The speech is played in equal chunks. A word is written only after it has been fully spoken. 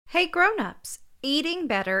Hey grown-ups, eating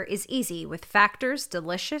better is easy with Factor's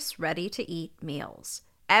delicious ready-to-eat meals.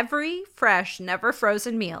 Every fresh, never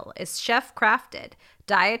frozen meal is chef-crafted,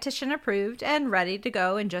 dietitian approved, and ready to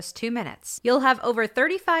go in just 2 minutes. You'll have over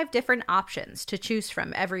 35 different options to choose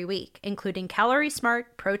from every week, including Calorie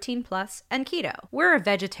Smart, Protein Plus, and Keto. We're a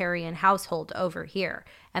vegetarian household over here,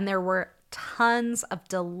 and there were tons of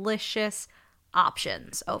delicious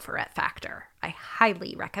options over at Factor. I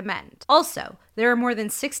highly recommend. Also, there are more than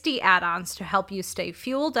 60 add-ons to help you stay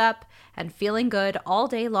fueled up and feeling good all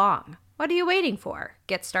day long. What are you waiting for?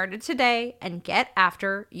 Get started today and get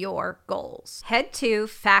after your goals. Head to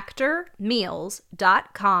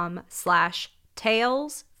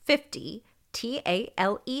factormeals.com/tales50,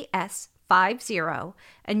 TALES50,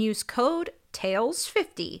 and use code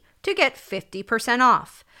TALES50 to get 50%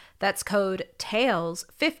 off. That's code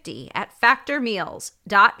TALES50 at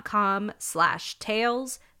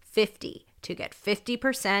factormeals.com/tales50 to get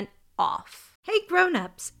 50% off. Hey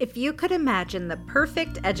grown-ups, if you could imagine the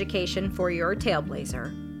perfect education for your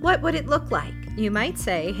Tailblazer, what would it look like? You might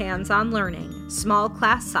say hands-on learning, small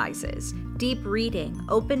class sizes, deep reading,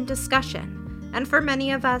 open discussion. And for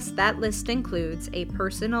many of us, that list includes a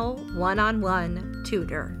personal, one-on-one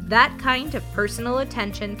tutor. That kind of personal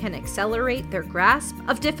attention can accelerate their grasp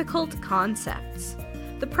of difficult concepts.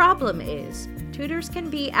 The problem is, tutors can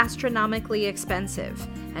be astronomically expensive,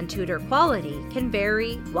 and tutor quality can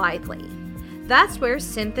vary widely. That's where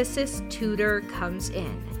Synthesis Tutor comes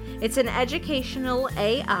in. It's an educational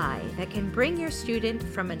AI that can bring your student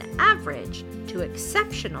from an average to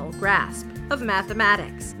exceptional grasp of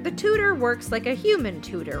mathematics. The tutor works like a human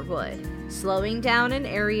tutor would, slowing down in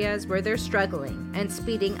areas where they're struggling and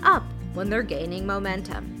speeding up when they're gaining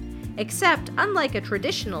momentum. Except, unlike a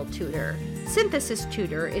traditional tutor, Synthesis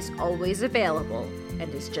Tutor is always available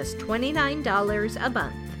and is just $29 a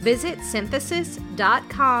month. Visit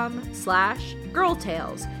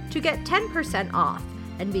synthesis.com/girltales to get 10% off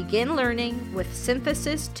and begin learning with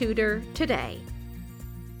Synthesis Tutor today.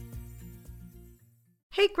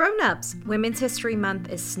 Hey grown-ups, Women's History Month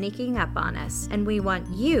is sneaking up on us, and we want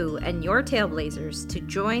you and your Tailblazers to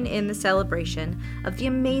join in the celebration of the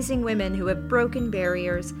amazing women who have broken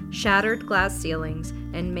barriers, shattered glass ceilings,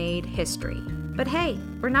 and made history. But hey,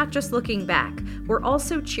 we're not just looking back, we're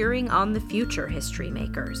also cheering on the future history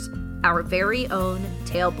makers, our very own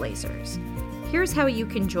Tailblazers. Here's how you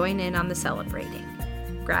can join in on the celebrating.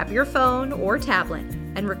 Grab your phone or tablet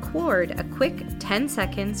and record a quick 10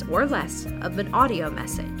 seconds or less of an audio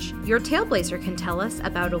message. Your Tailblazer can tell us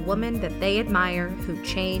about a woman that they admire who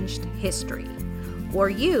changed history. Or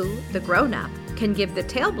you, the grown-up, can give the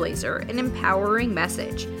Tailblazer an empowering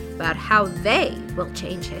message about how they will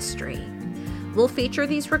change history. We'll feature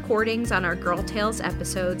these recordings on our Girl Tales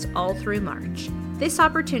episodes all through March. This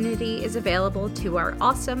opportunity is available to our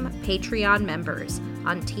awesome Patreon members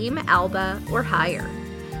on Team Alba or higher.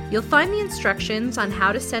 You'll find the instructions on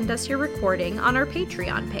how to send us your recording on our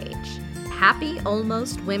Patreon page. Happy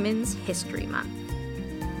Almost Women's History Month.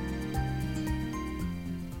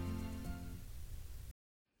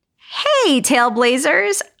 Hey,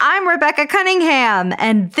 Tailblazers! I'm Rebecca Cunningham,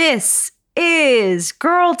 and this is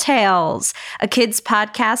Girl Tales, a kids'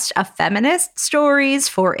 podcast of feminist stories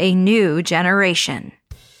for a new generation.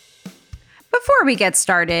 Before we get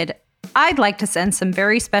started, I'd like to send some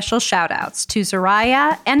very special shout-outs to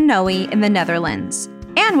Zaraya and Noe in the Netherlands,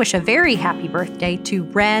 and wish a very happy birthday to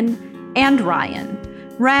Ren and Ryan.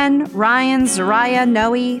 Ren, Ryan, Zaraya,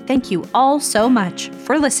 Noe, thank you all so much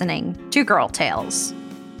for listening to Girl Tales.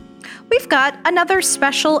 We've got another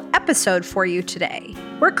special episode for you today.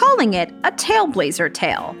 We're calling it a Tailblazer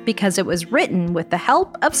Tale because it was written with the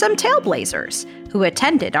help of some Tailblazers who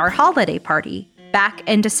attended our holiday party back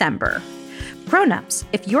in December. Grown-ups,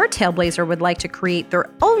 if your Tailblazer would like to create their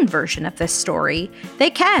own version of this story, they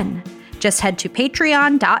can. Just head to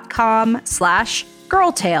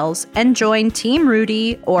patreon.com/girltales and join Team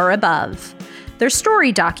Rudy or above. Their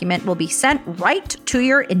story document will be sent right to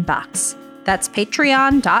your inbox. That's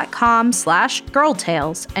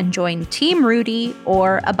patreon.com/girltales and join Team Rudy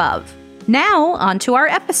or above. Now, on to our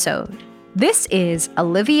episode. This is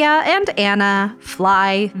Olivia and Anna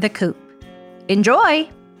Fly the Coop. Enjoy!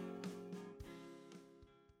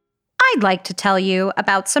 I'd like to tell you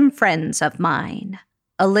about some friends of mine,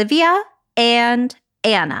 Olivia and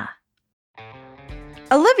Anna.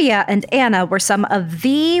 Olivia and Anna were some of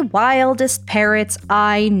the wildest parrots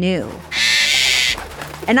I knew.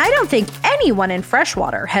 And I don't think anyone in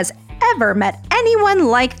Freshwater has ever met anyone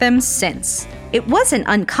like them since. It wasn't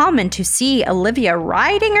uncommon to see Olivia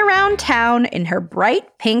riding around town in her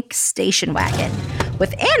bright pink station wagon,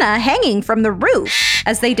 with Anna hanging from the roof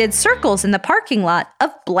as they did circles in the parking lot of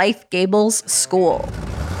Blythe Gables School.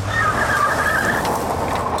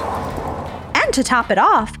 And to top it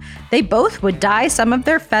off, they both would dye some of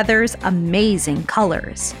their feathers amazing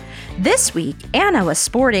colors. This week, Anna was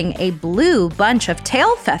sporting a blue bunch of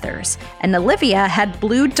tail feathers, and Olivia had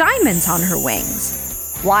blue diamonds on her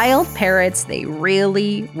wings. Wild parrots they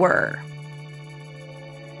really were.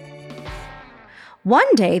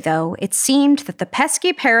 One day, though, it seemed that the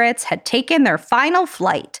pesky parrots had taken their final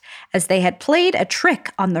flight as they had played a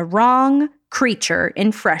trick on the wrong creature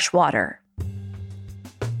in freshwater.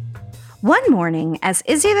 One morning, as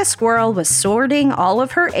Izzy the squirrel was sorting all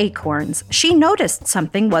of her acorns, she noticed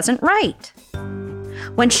something wasn't right.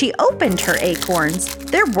 When she opened her acorns,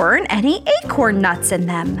 there weren't any acorn nuts in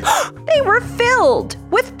them. They were filled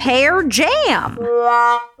with pear jam.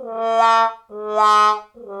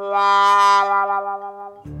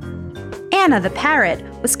 Anna the parrot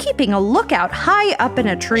was keeping a lookout high up in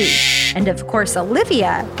a tree, and of course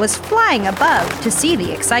Olivia was flying above to see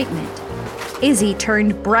the excitement. Izzy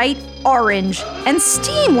turned bright orange, and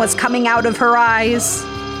steam was coming out of her eyes.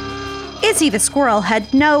 Izzy the squirrel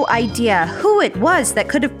had no idea who it was that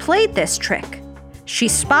could have played this trick. She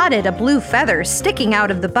spotted a blue feather sticking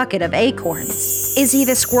out of the bucket of acorns. Izzy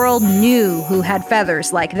the squirrel knew who had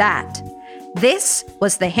feathers like that. This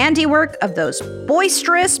was the handiwork of those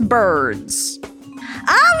boisterous birds.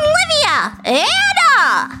 Olivia!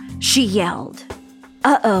 Anna! She yelled.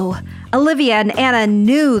 Uh-oh. Olivia and Anna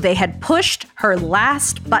knew they had pushed her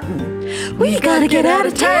last button. We gotta get out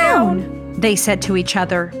of town, they said to each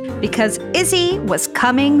other, because Izzy was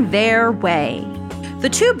coming their way. The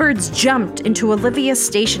two birds jumped into Olivia's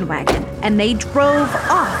station wagon, and they drove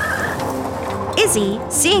off. Izzy,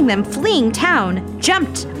 seeing them fleeing town,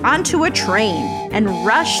 jumped onto a train and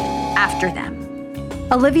rushed after them.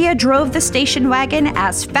 Olivia drove the station wagon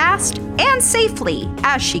as fast and safely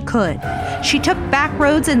as she could. She took back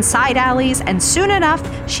roads and side alleys, and soon enough,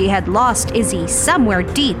 she had lost Izzy somewhere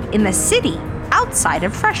deep in the city outside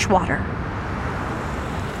of Freshwater.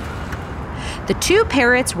 The two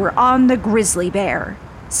parrots were on the grizzly bear.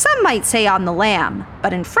 Some might say on the lamb,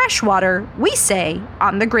 but in Freshwater, we say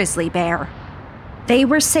on the grizzly bear. They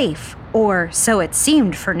were safe, or so it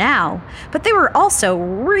seemed for now, but they were also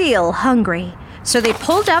real hungry. So they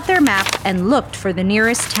pulled out their map and looked for the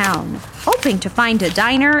nearest town, hoping to find a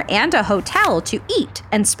diner and a hotel to eat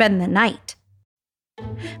and spend the night.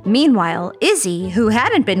 Meanwhile, Izzy, who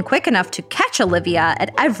hadn't been quick enough to catch Olivia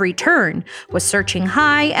at every turn, was searching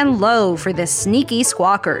high and low for the sneaky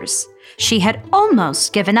squawkers. She had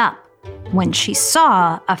almost given up when she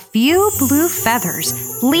saw a few blue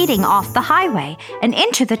feathers leading off the highway and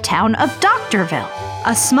into the town of Doctorville,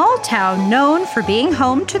 a small town known for being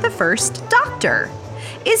home to the first doctor.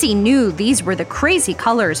 Izzy knew these were the crazy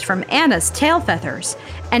colors from Anna's tail feathers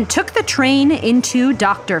and took the train into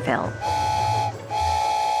Doctorville.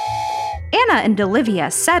 Anna and Olivia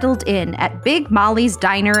settled in at Big Molly's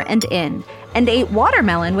Diner and Inn and ate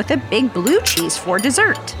watermelon with a big blue cheese for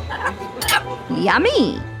dessert.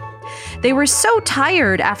 Yummy! They were so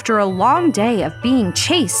tired after a long day of being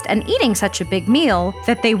chased and eating such a big meal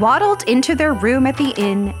that they waddled into their room at the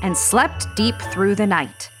inn and slept deep through the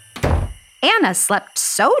night. Anna slept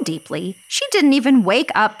so deeply, she didn't even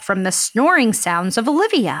wake up from the snoring sounds of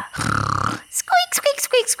Olivia. Squeak, squeak,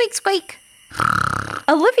 squeak, squeak, squeak.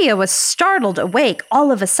 Olivia was startled awake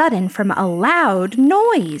all of a sudden from a loud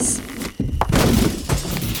noise.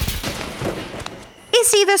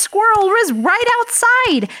 Izzy the squirrel was right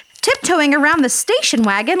outside, tiptoeing around the station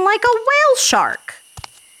wagon like a whale shark.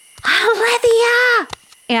 Olivia!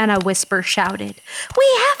 Anna Whisper shouted. We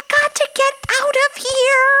have got to get out of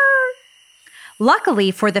here!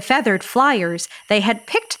 Luckily for the feathered flyers, they had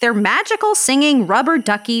picked their magical singing rubber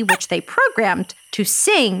ducky, which they programmed to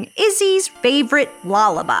sing Izzy's favorite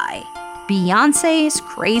lullaby, Beyonce's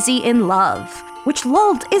Crazy in Love, which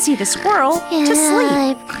lulled Izzy the squirrel to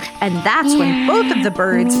sleep. And that's when both of the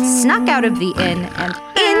birds snuck out of the inn and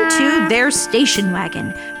into their station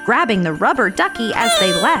wagon, grabbing the rubber ducky as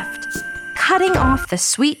they left, cutting off the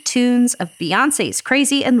sweet tunes of Beyonce's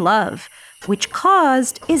Crazy in Love, which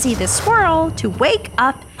caused Izzy the squirrel to wake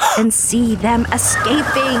up and see them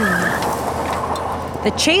escaping.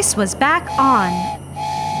 The chase was back on.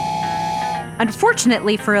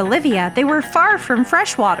 Unfortunately for Olivia, they were far from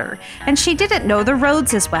Freshwater, and she didn't know the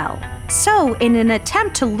roads as well. So, in an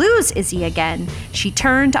attempt to lose Izzy again, she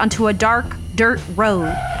turned onto a dark dirt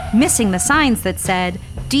road, missing the signs that said,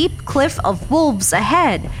 "Deep cliff of wolves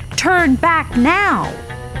ahead, turn back now."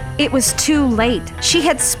 It was too late. She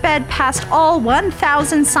had sped past all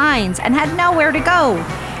 1,000 signs and had nowhere to go.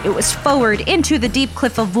 It was forward into the deep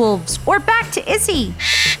cliff of wolves, or back to Izzy.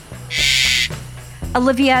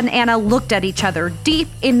 Olivia and Anna looked at each other deep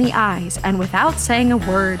in the eyes, and without saying a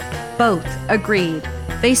word, both agreed.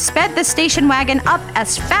 They sped the station wagon up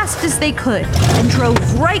as fast as they could and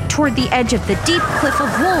drove right toward the edge of the deep cliff of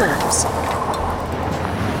wolves.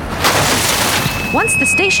 Once the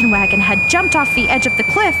station wagon had jumped off the edge of the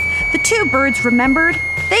cliff, the two birds remembered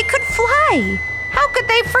they could fly. How could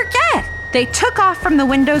they forget? They took off from the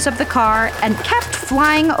windows of the car and kept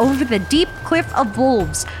flying over the deep cliff of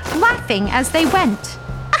wolves, laughing as they went.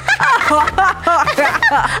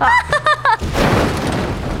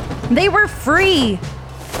 They were free.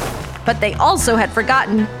 But they also had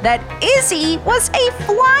forgotten that Izzy was a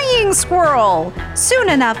flying squirrel. Soon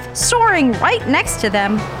enough, soaring right next to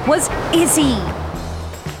them was Izzy.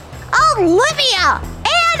 Olivia!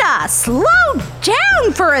 Anna, slow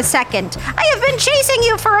down for a second. I have been chasing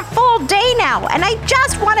you for a full day now, and I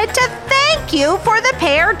just wanted to thank you for the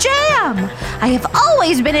pear jam. I have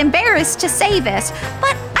always been embarrassed to say this,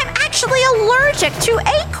 but I'm actually allergic to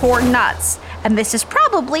acorn nuts, and this is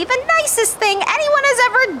probably the nicest thing anyone has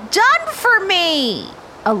ever done for me.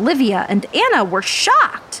 Olivia and Anna were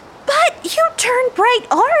shocked. But you turned bright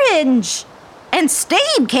orange. And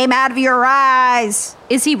steam came out of your eyes,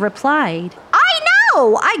 Izzy replied. I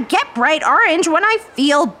know! I get bright orange when I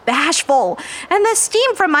feel bashful. And the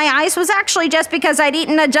steam from my eyes was actually just because I'd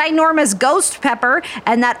eaten a ginormous ghost pepper,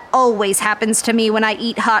 and that always happens to me when I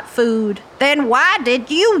eat hot food. Then why did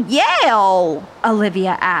you yell?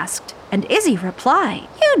 Olivia asked, and Izzy replied.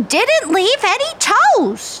 You didn't leave any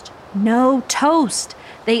toast. No toast.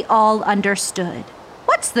 They all understood.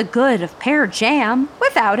 What's the good of pear jam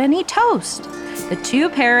without any toast? The two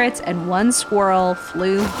parrots and one squirrel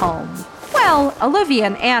flew home. Well, Olivia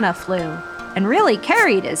and Anna flew, and really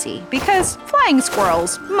carried Izzy, because flying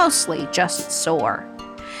squirrels mostly just soar.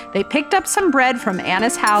 They picked up some bread from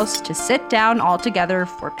Anna's house to sit down all together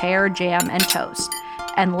for pear jam and toast,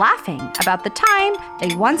 and laughing about the time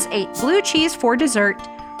they once ate blue cheese for dessert,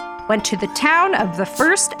 went to the town of the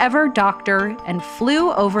first ever doctor and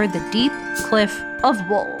flew over the deep cliff of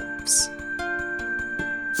wolves.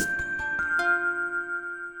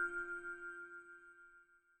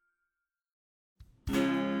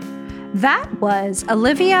 That was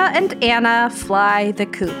Olivia and Anna Fly the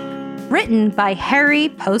Coop, written by Harry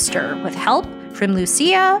Poster with help from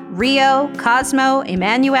Lucia, Rio, Cosmo,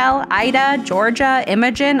 Emmanuel, Ida, Georgia,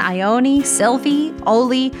 Imogen, Ione, Sylvie,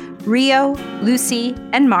 Oli, Rio, Lucy,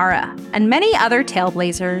 and Mara, and many other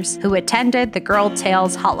Tailblazers who attended the Girl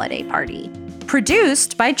Tales holiday party.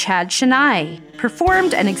 Produced by Chad Shania,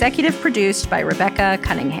 performed and executive produced by Rebecca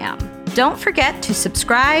Cunningham. Don't forget to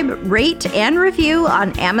subscribe, rate, and review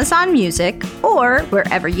on Amazon Music or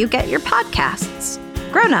wherever you get your podcasts.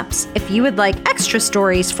 Grown-ups, if you would like extra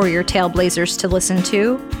stories for your Tailblazers to listen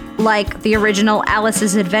to, like the original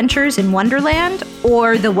Alice's Adventures in Wonderland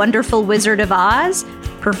or The Wonderful Wizard of Oz,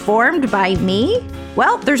 performed by me,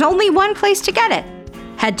 well, there's only one place to get it.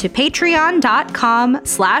 Head to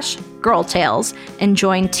patreon.com/girltales and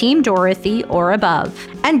join Team Dorothy or above.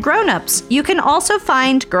 And grown-ups, you can also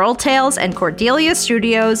find Girl Tales and Cordelia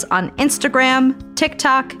Studios on Instagram,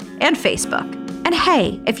 TikTok, and Facebook. And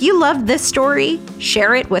hey, if you loved this story,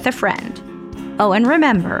 share it with a friend. Oh, and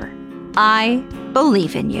remember, I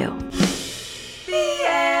believe in you.